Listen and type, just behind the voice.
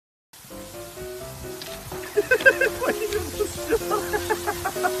What are you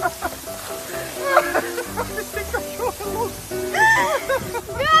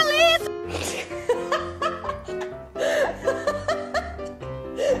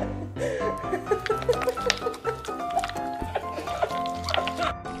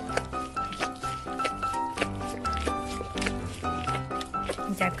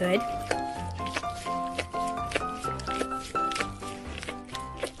Is that good?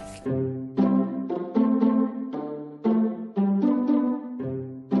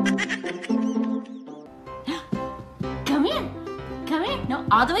 Come here. Come here. No,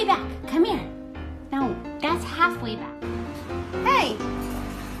 all the way back. Come here. No, that's halfway back. Hey,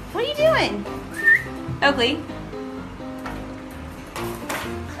 what are you doing? Oakley.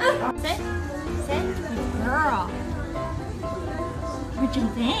 Sit. Sit. Good girl. What'd you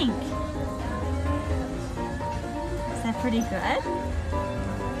think? Is that pretty good?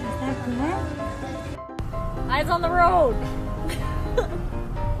 Is that good? Eyes on the road.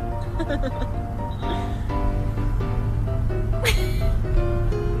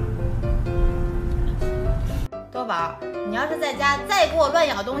 多宝，你要是在家再给我乱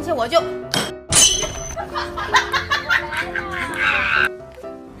咬东西，我就。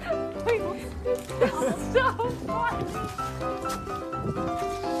So funny.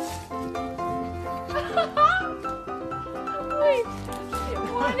 Wait,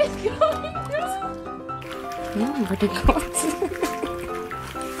 what is going on? Nobody got so good.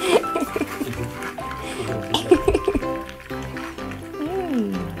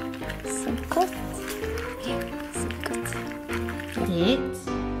 So good. Sit.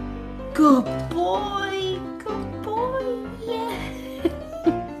 Good boy. Good boy. Yeah.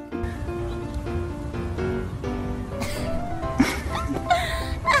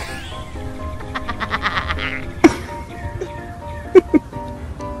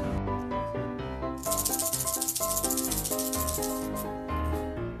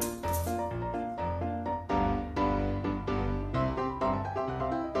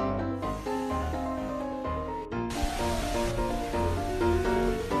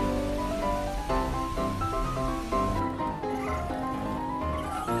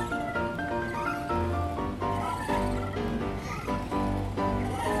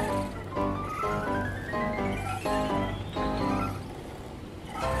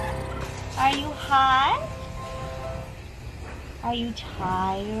 Are you hot? Are you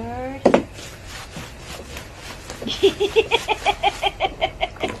tired?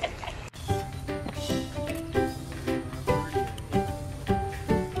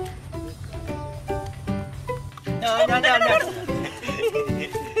 No, no, no, no.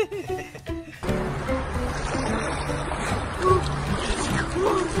 It's really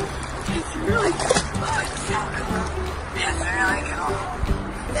cool. It's really cool.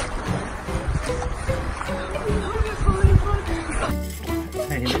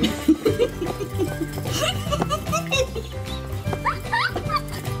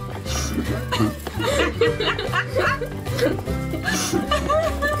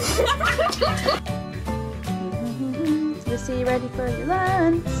 Lucy, you ready for your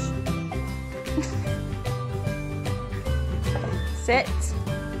lunch? Sit.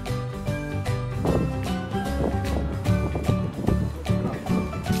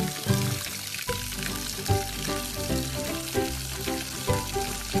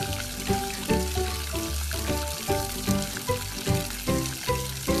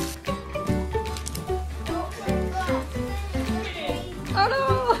 Oh no!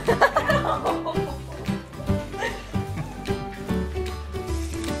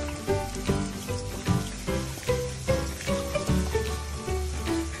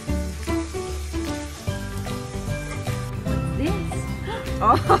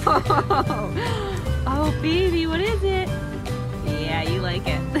 Oh, oh, baby, what is it? Yeah, you like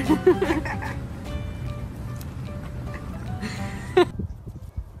it.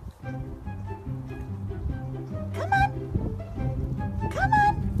 Come on. Come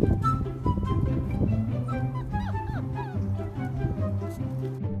on.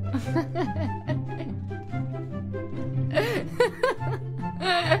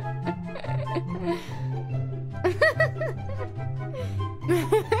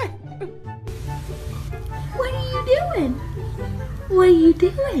 What are you doing? What are you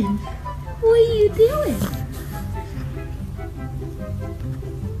doing? What are you doing?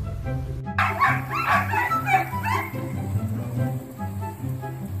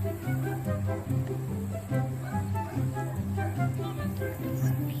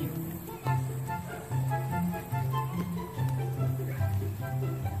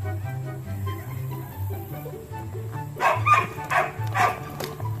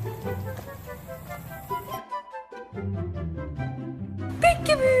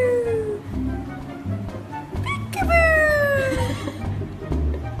 Peekaboo! Peekaboo!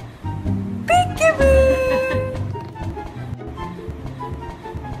 Peekaboo!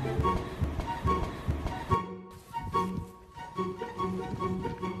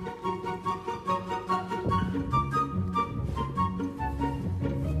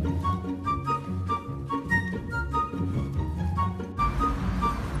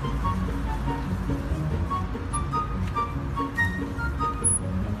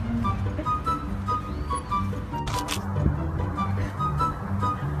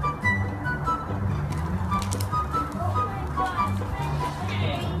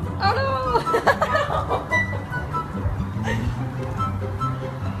 Oh no!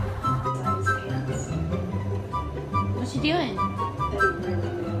 What's she doing?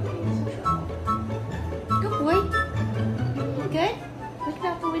 Good boy. You good? Looking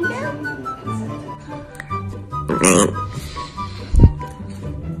out the window?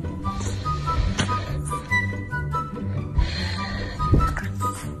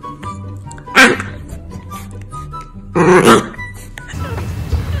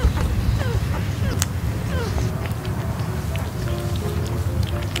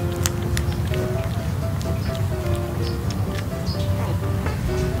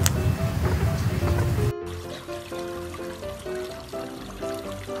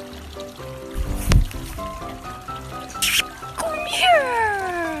 Come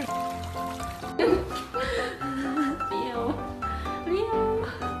here!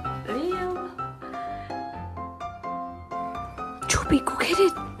 Leo. Choopy, go get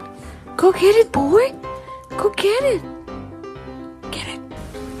it. Go get it, boy. Go get it. Get it.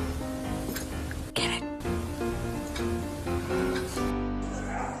 Get it.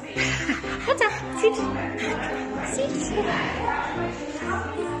 Katta, sit. Sit.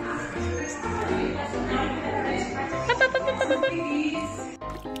 Up, up, up, up, up, up.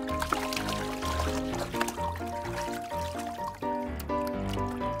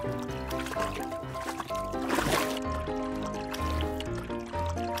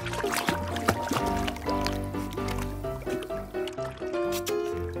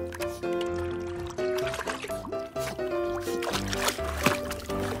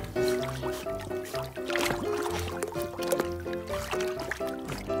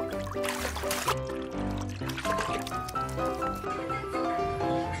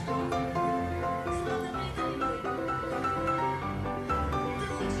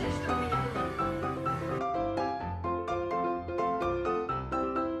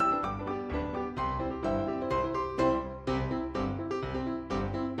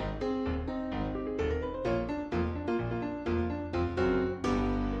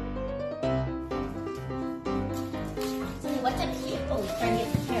 What's up here? Oh, we're trying to get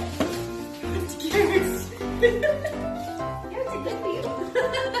the carrot. Carrots. Carrots are good for you.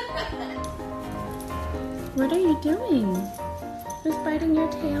 What are you doing? Just biting your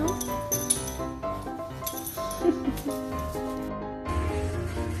tail?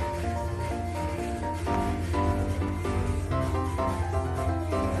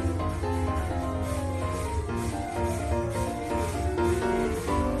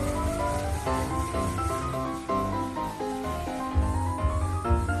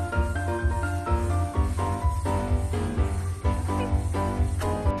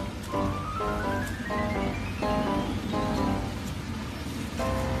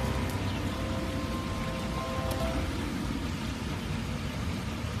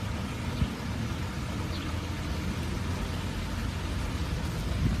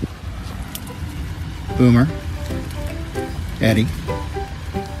 Boomer, Eddie,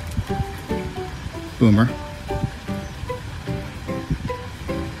 Boomer,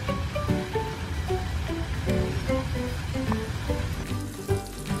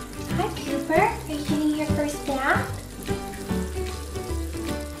 Hi, Cooper. Are you getting your first bath?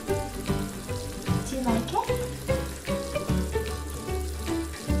 Do you like it?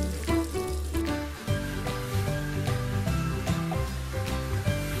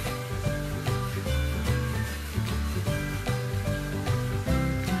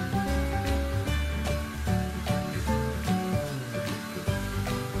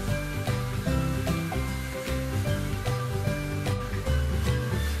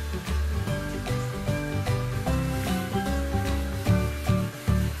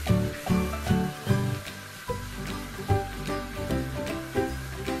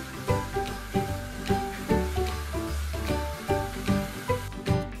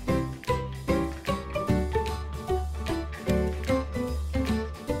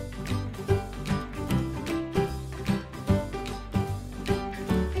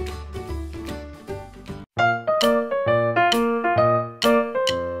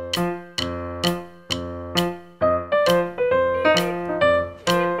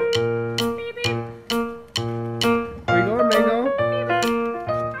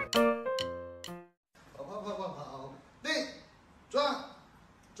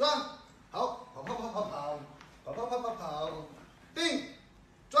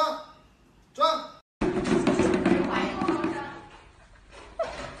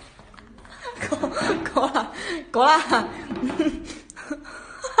 够了。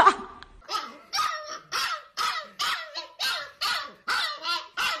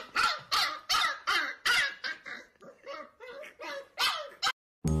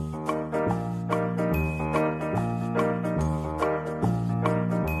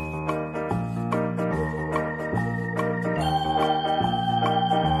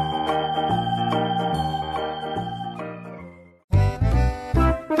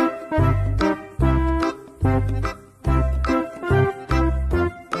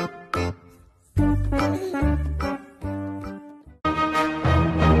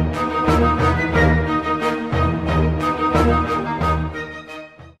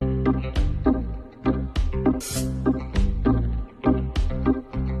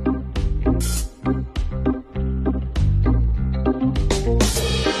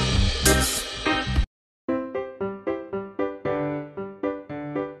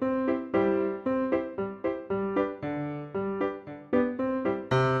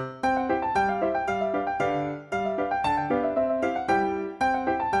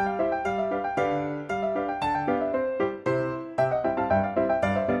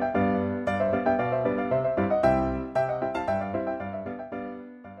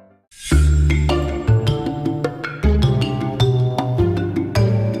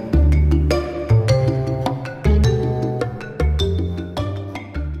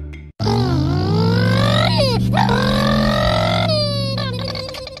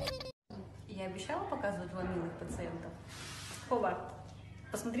Я обещала показывать вам милых пациентов. Хоба,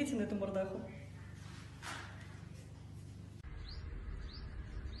 посмотрите на эту мордаху.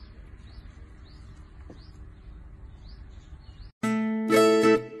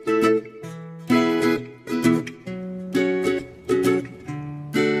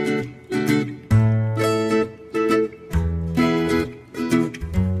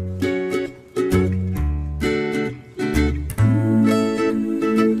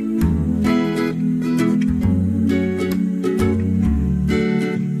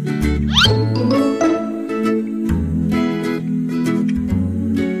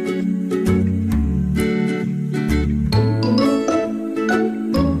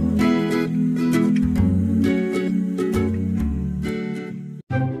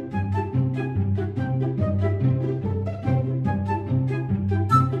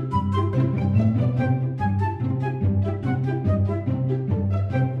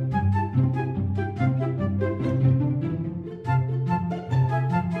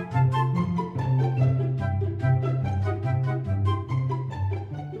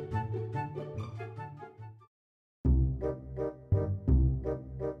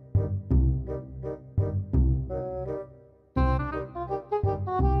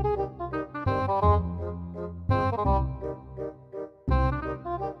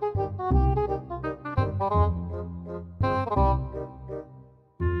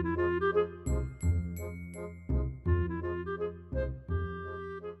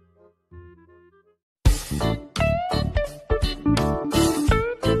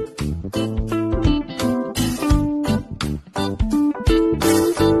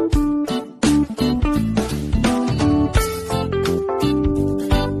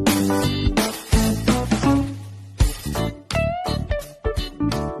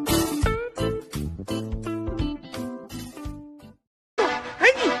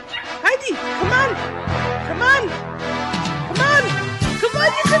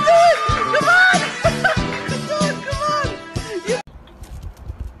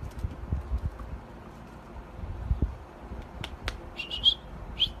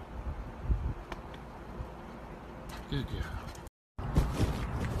 Good girl.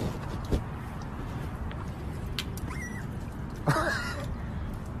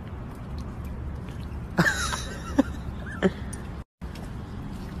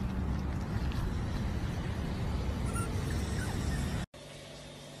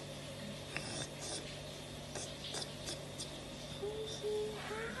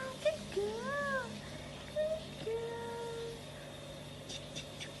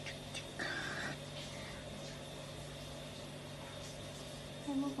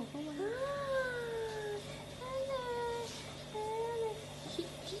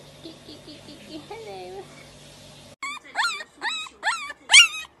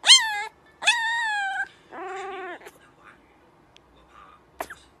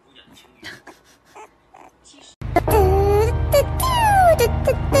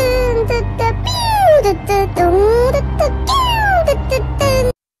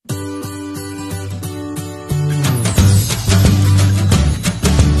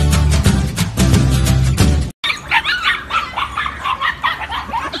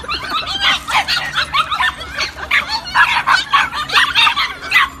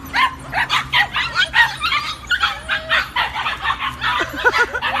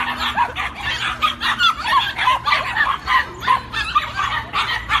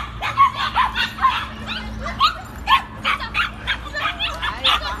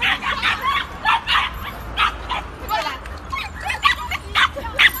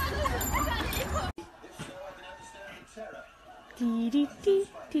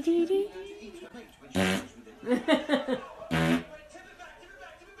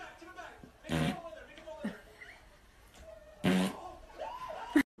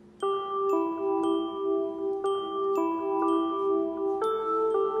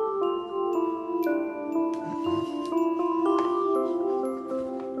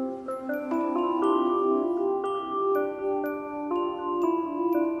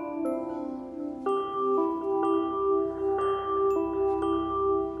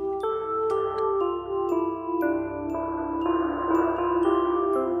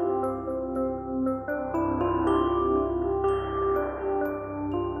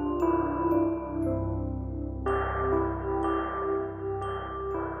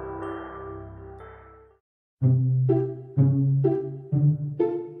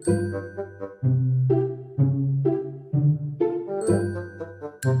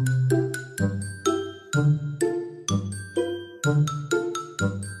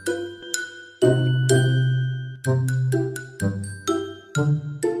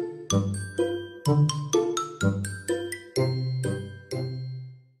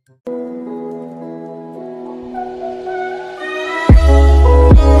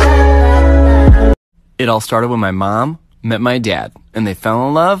 It all started when my mom met my dad, and they fell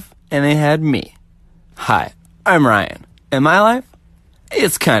in love, and they had me. Hi, I'm Ryan, and my life,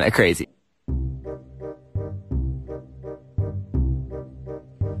 it's kinda crazy.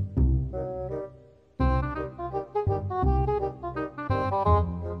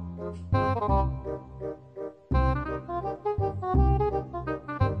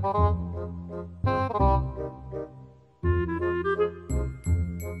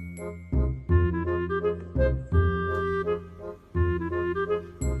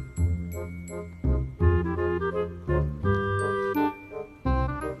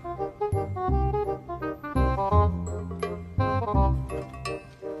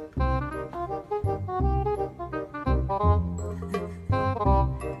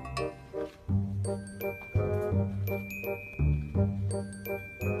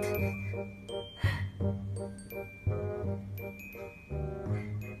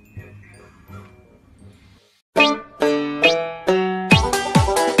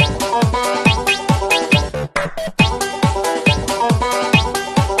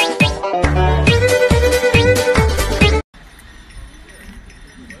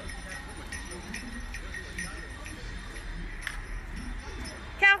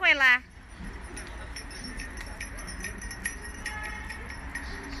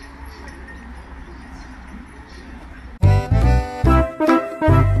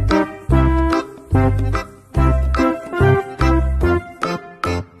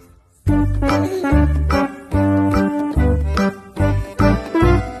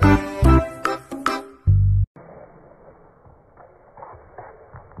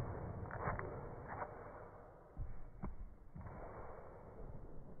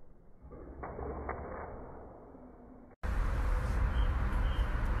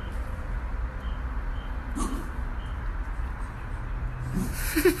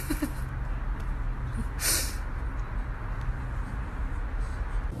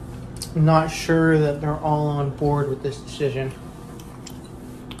 I'm not sure that they're all on board with this decision.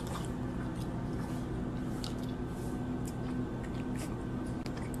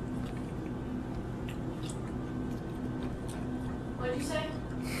 What did you say?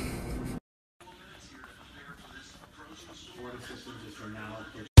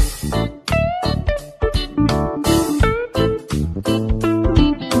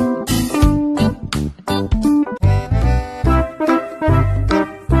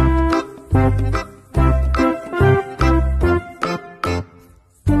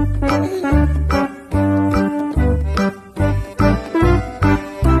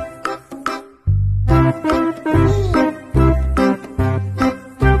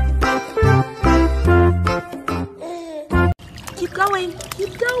 Keep going.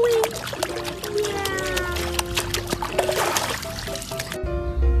 Keep going. Yeah.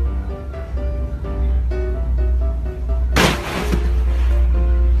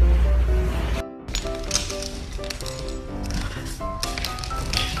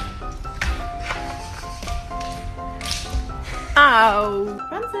 Oh,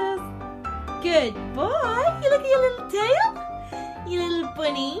 Princess. Good boy. You look at your little tail. You little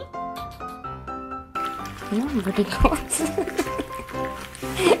bunny. Pretty hot.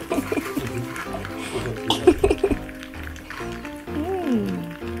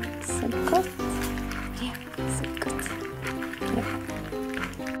 So good. Yeah, so good. Yeah.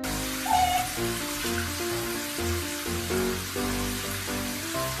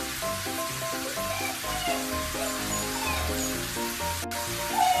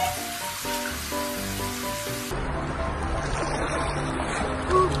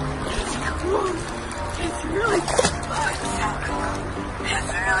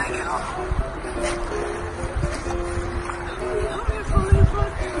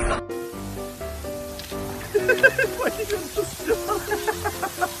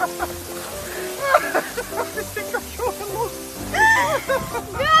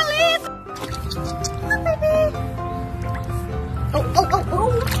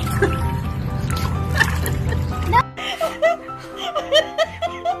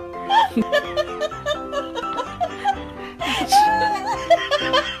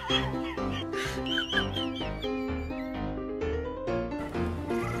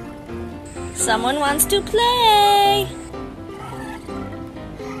 Someone wants to play.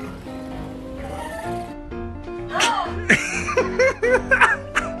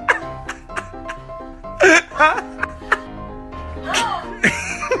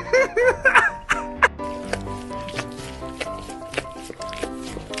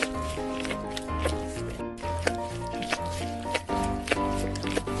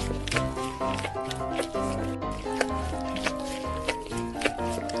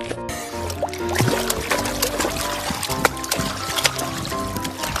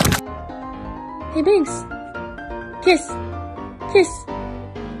 Hey, Banks. Kiss. Kiss.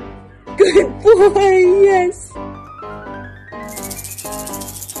 Good boy, yes.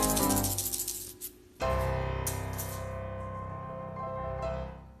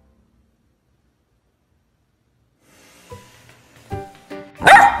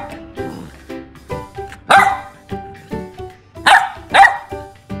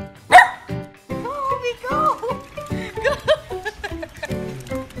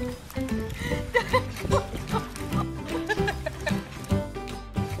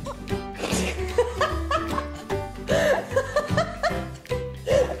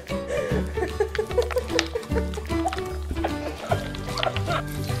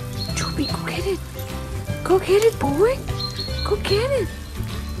 Go get it, boy. Go get it.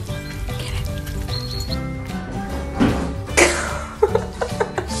 Get it.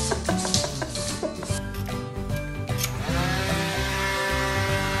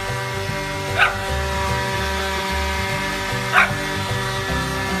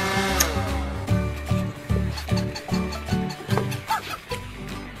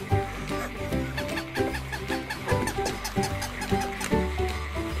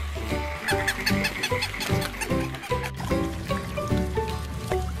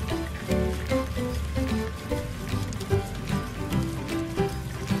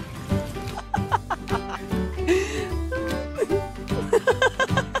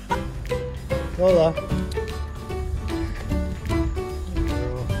 Lola.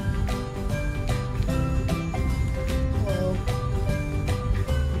 Hello.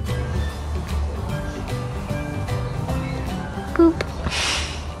 Poop.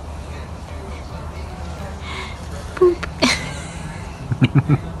 Poop.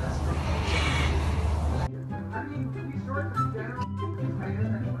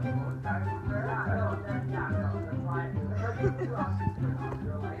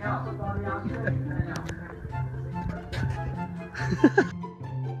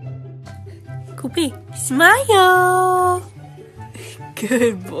 Koopy, smile.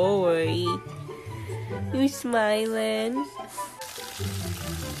 Good boy. You smiling?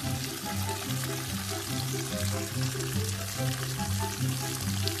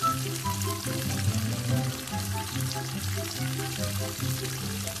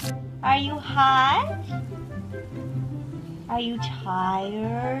 Are you hot? Are you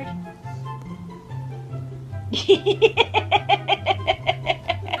tired?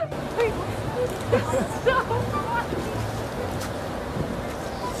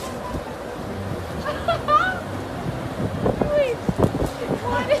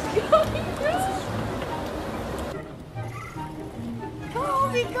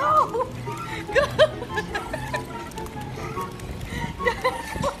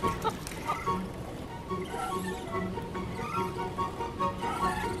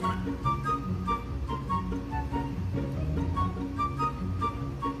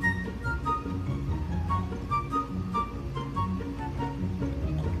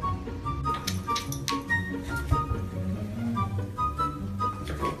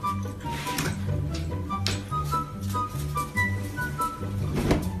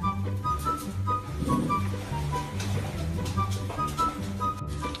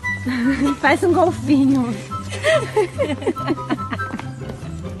 Faz golfinho.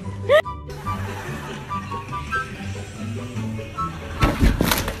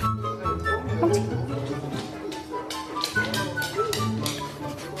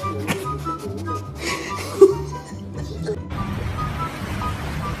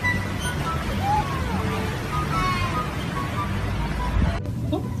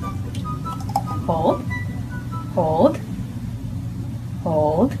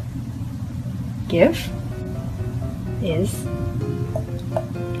 Hold. Give. Is.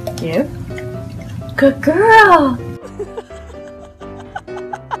 Give. Good girl!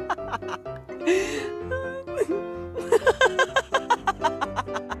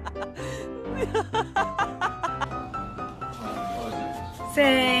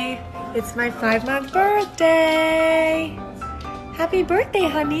 Say, it's my 5-month birthday! Happy birthday,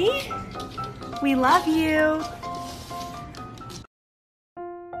 honey! We love you!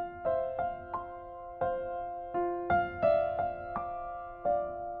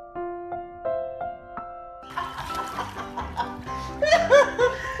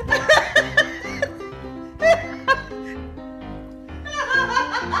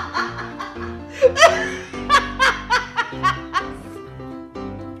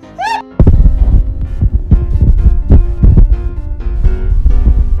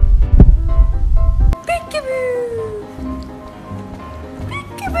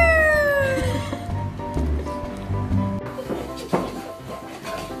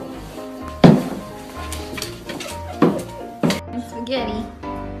 Spaghetti.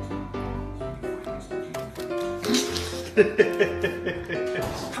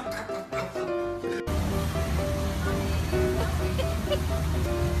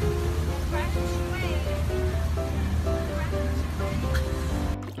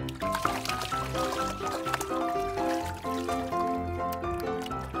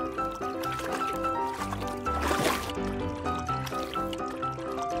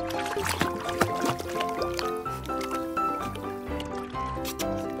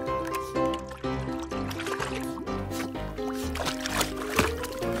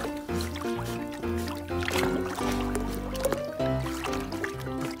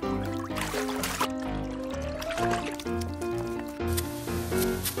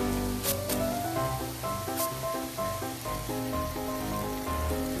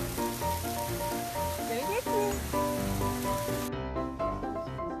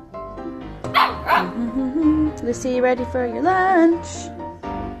 Lucy, ready for your lunch?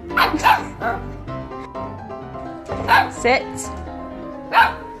 Sit.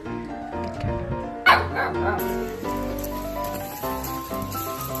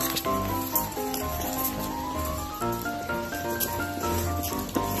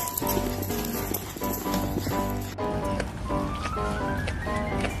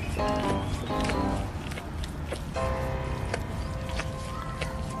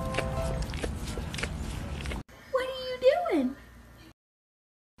 What are you doing?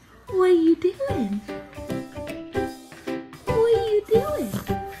 What are you doing? What are you doing?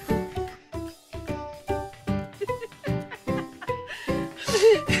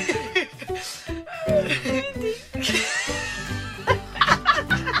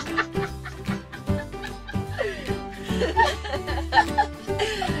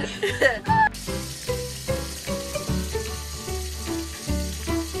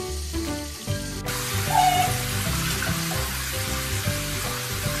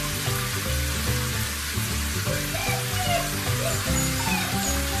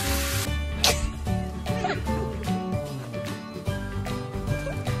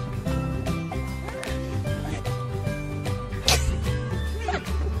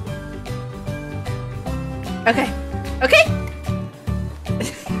 Okay. Okay.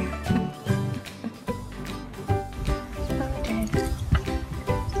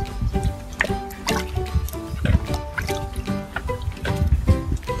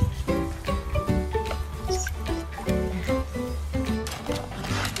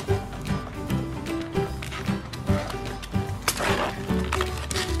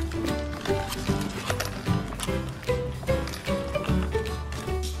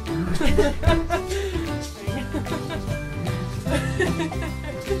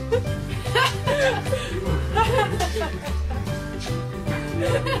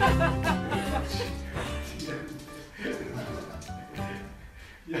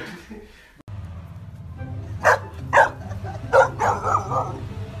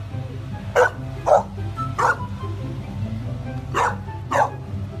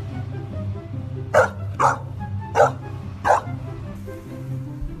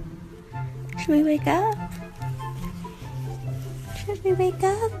 Should we wake up? Should we wake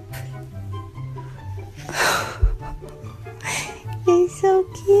up? You're so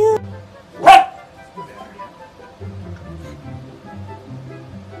cute.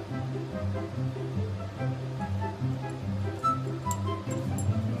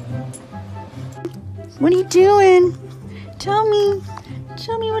 What are you doing? Tell me.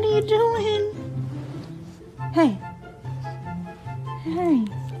 Tell me, what are you doing? Hey. Hey.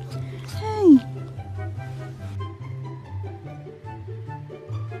 Hey.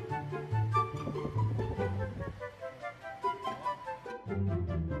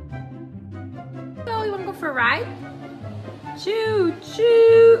 for a ride? Choo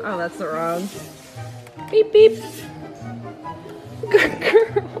choo. Oh, that's the wrong. Beep beep. Good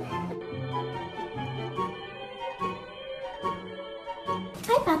girl.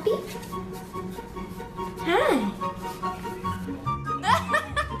 Hi, puppy. Hi.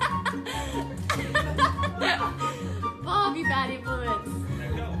 Bobby bad influence.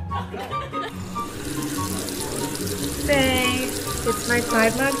 Say, it's my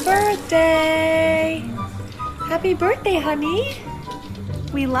 5-month birthday. Happy birthday, honey.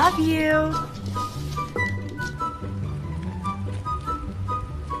 We love you.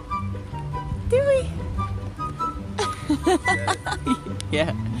 Do we?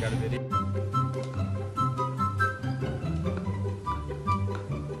 Yeah.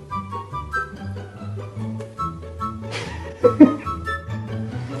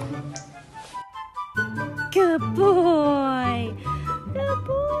 Good boy. Good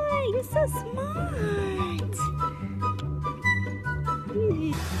boy. You're so smart.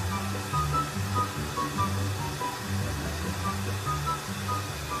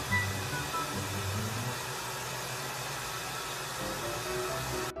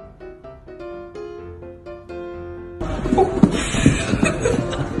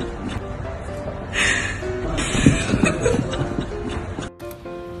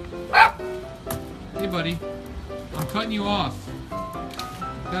 Hey buddy, I'm cutting you off.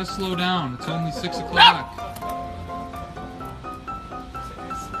 Gotta slow down, it's only 6 o'clock.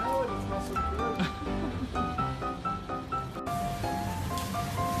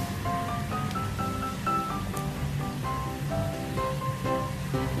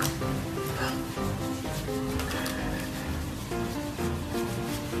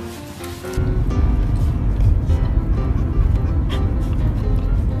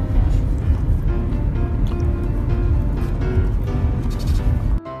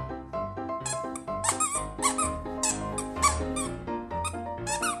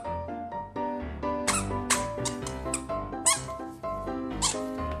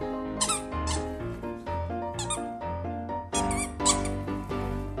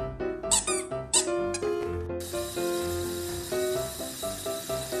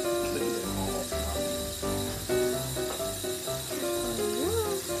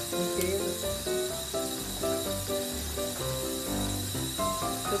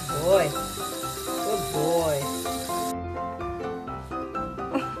 Good boy. Good boy.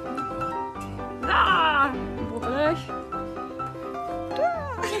 Ah! Bush.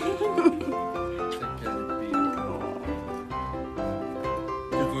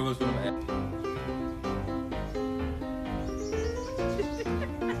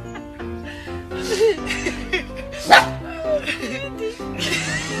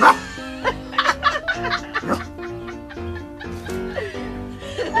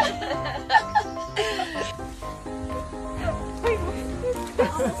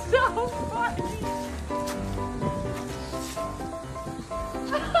 So funny.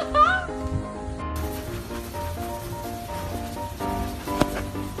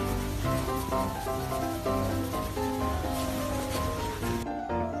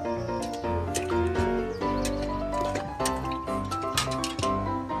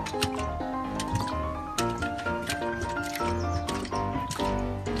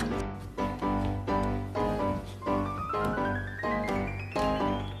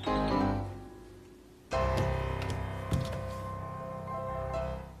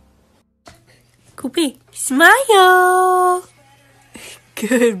 Koopy, smile.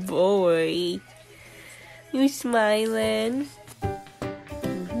 Good boy. You smiling.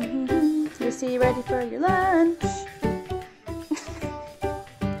 You see, ready for your lunch.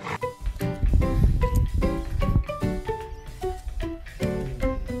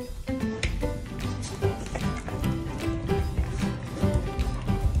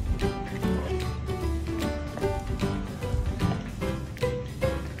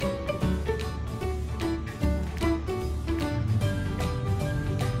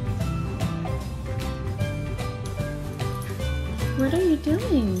 What are you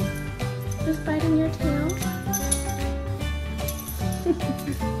doing? Just biting your tail?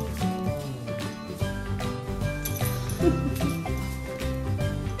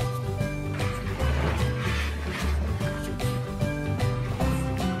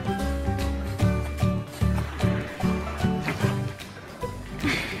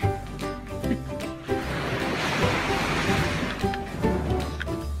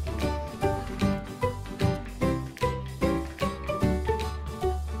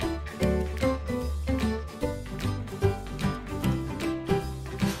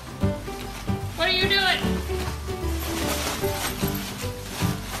 What are you doing?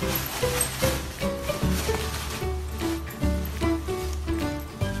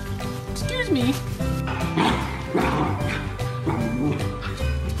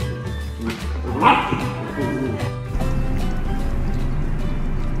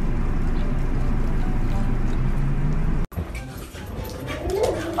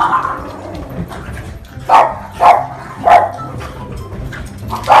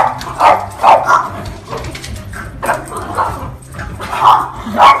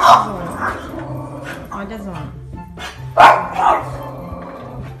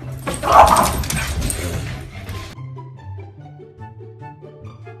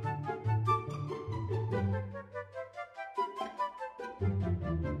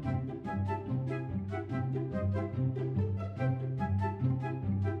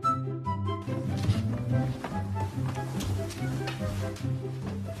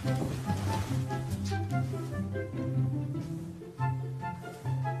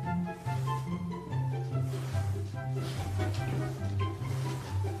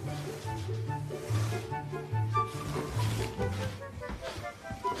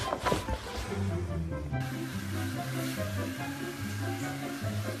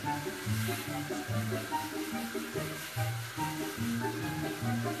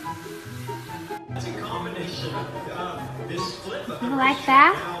 You like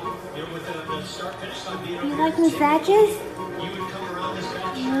that? You like massages?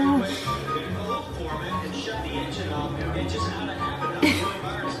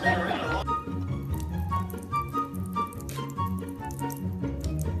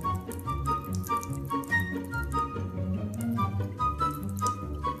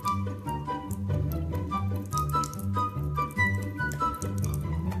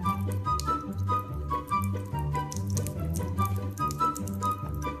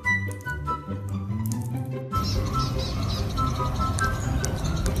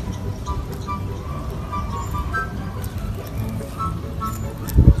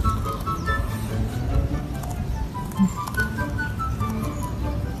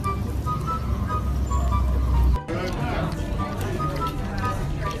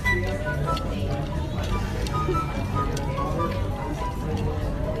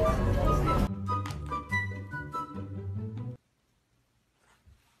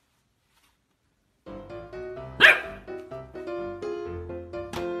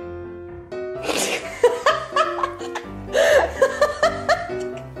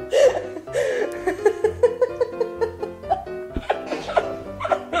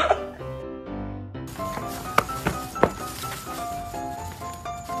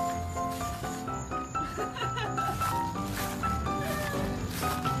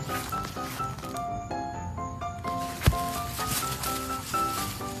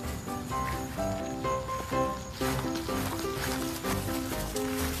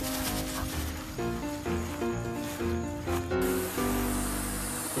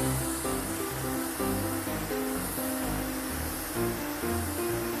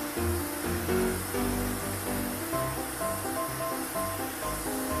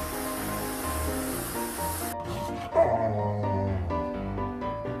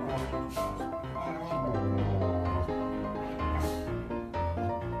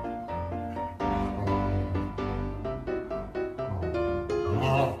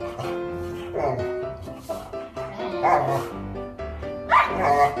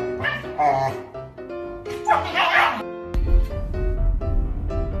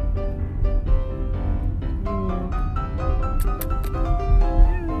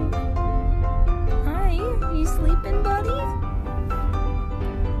 Hi, are you sleeping, buddy?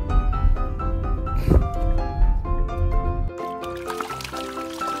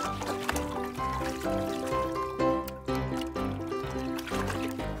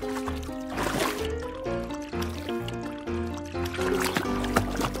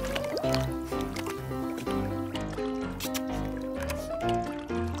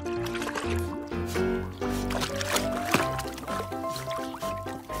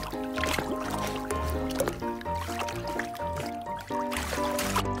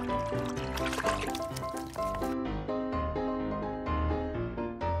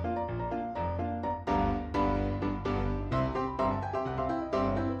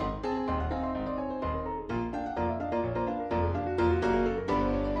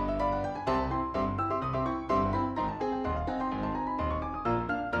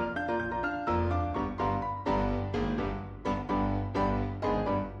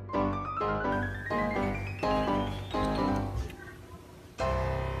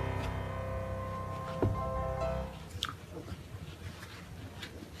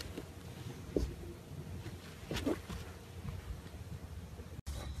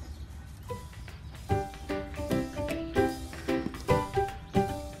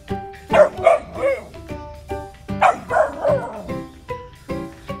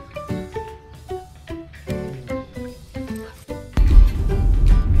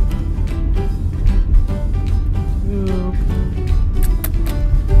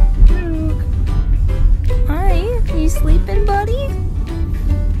 Sleeping, buddy?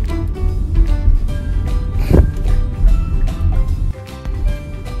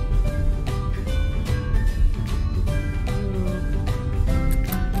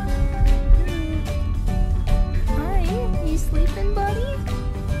 Hi, you sleeping, buddy?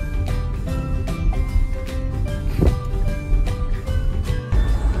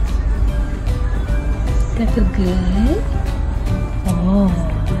 That feel good? Oh,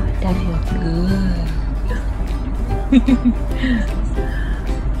 that feels good.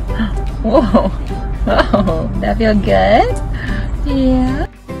 Whoa, whoa, that feel good? Yeah.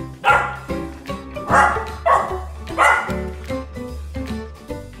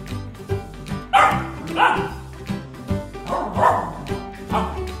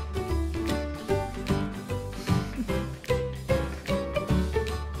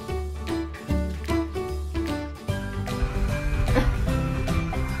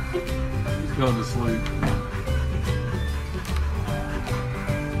 He's going to sleep.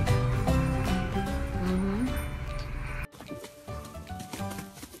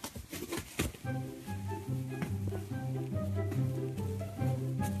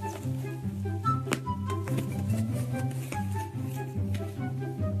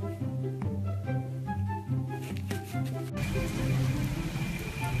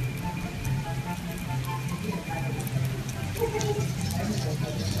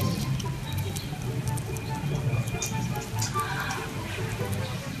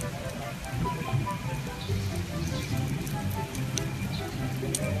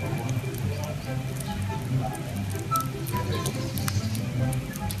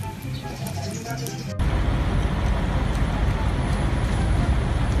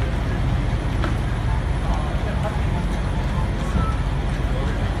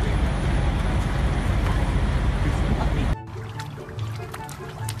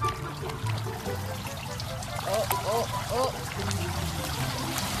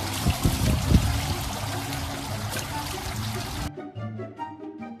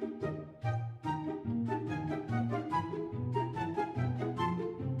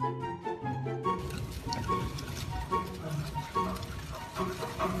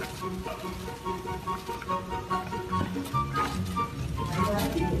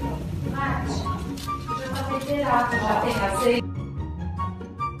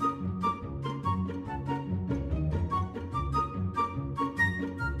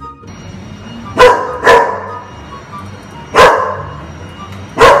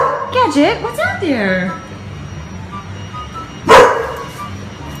 Gadget, what's out there?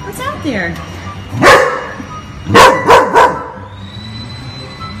 What's out there?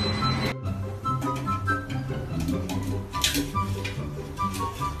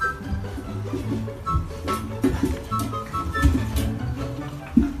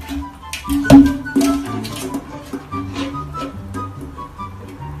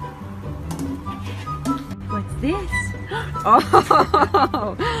 What's this?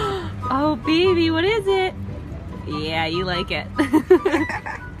 Oh, oh, baby, what is it? Yeah, you like it.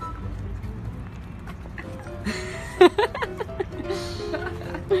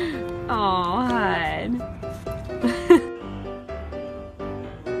 Oh, hon.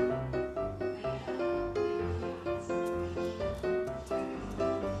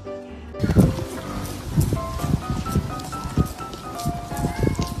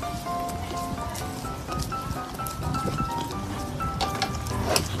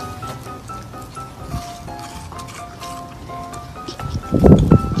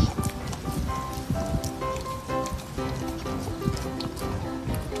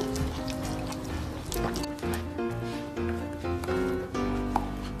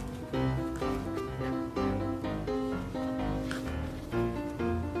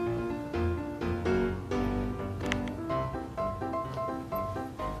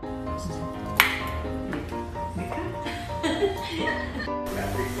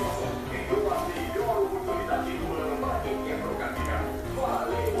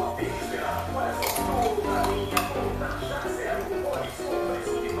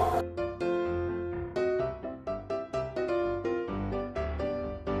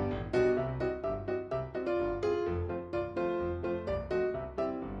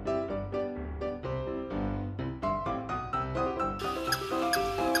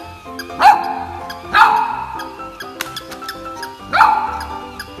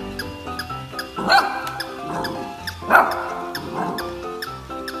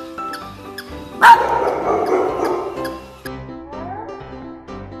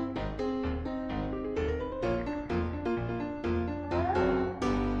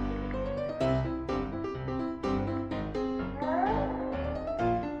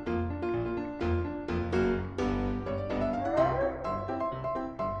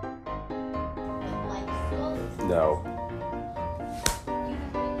 No.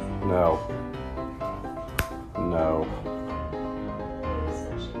 No. No.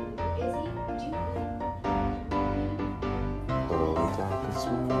 Oh, that is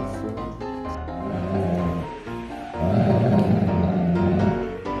my friend.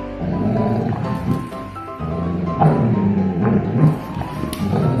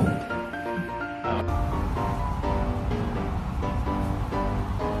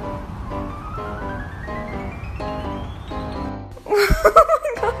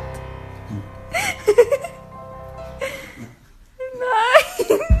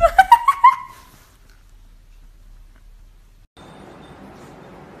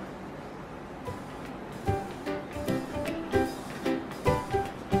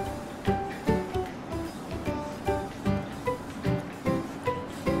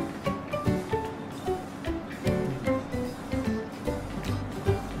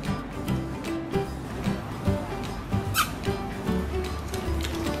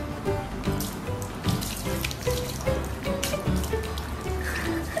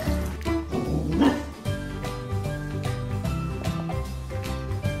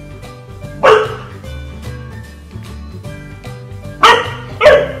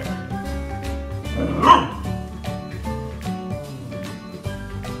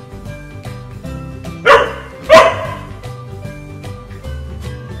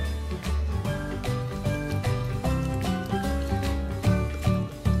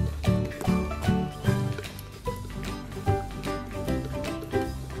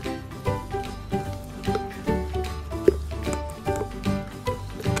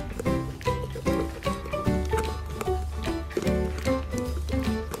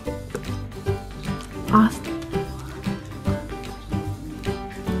 Awesome.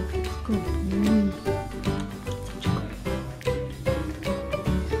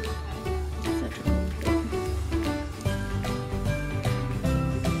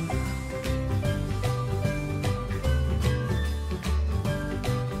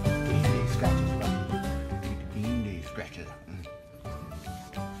 Game day scratches, buddy. Game day scratches.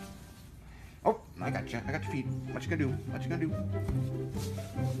 got you. I got your feet. What you gonna do? What you gonna do?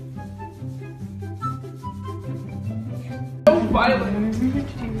 So violent.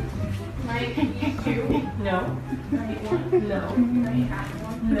 Might eat two. No. Might one. No. Might have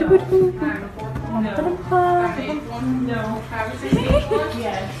one. No. Have a fourth one. No. Have a eighth one. No. Have a 16th one.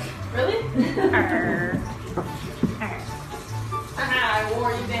 Yes. Really? I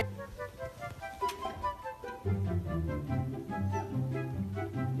wore you down.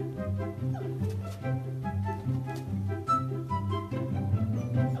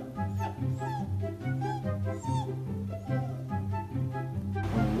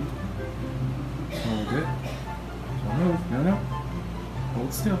 Hold it. Don't move. No, no.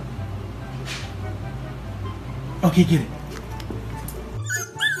 Hold still. Okay, get it.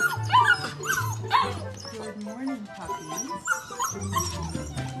 Good morning, puppies.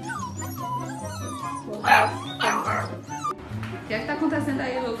 O que é que tá acontecendo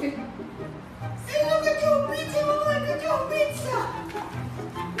aí, Luke?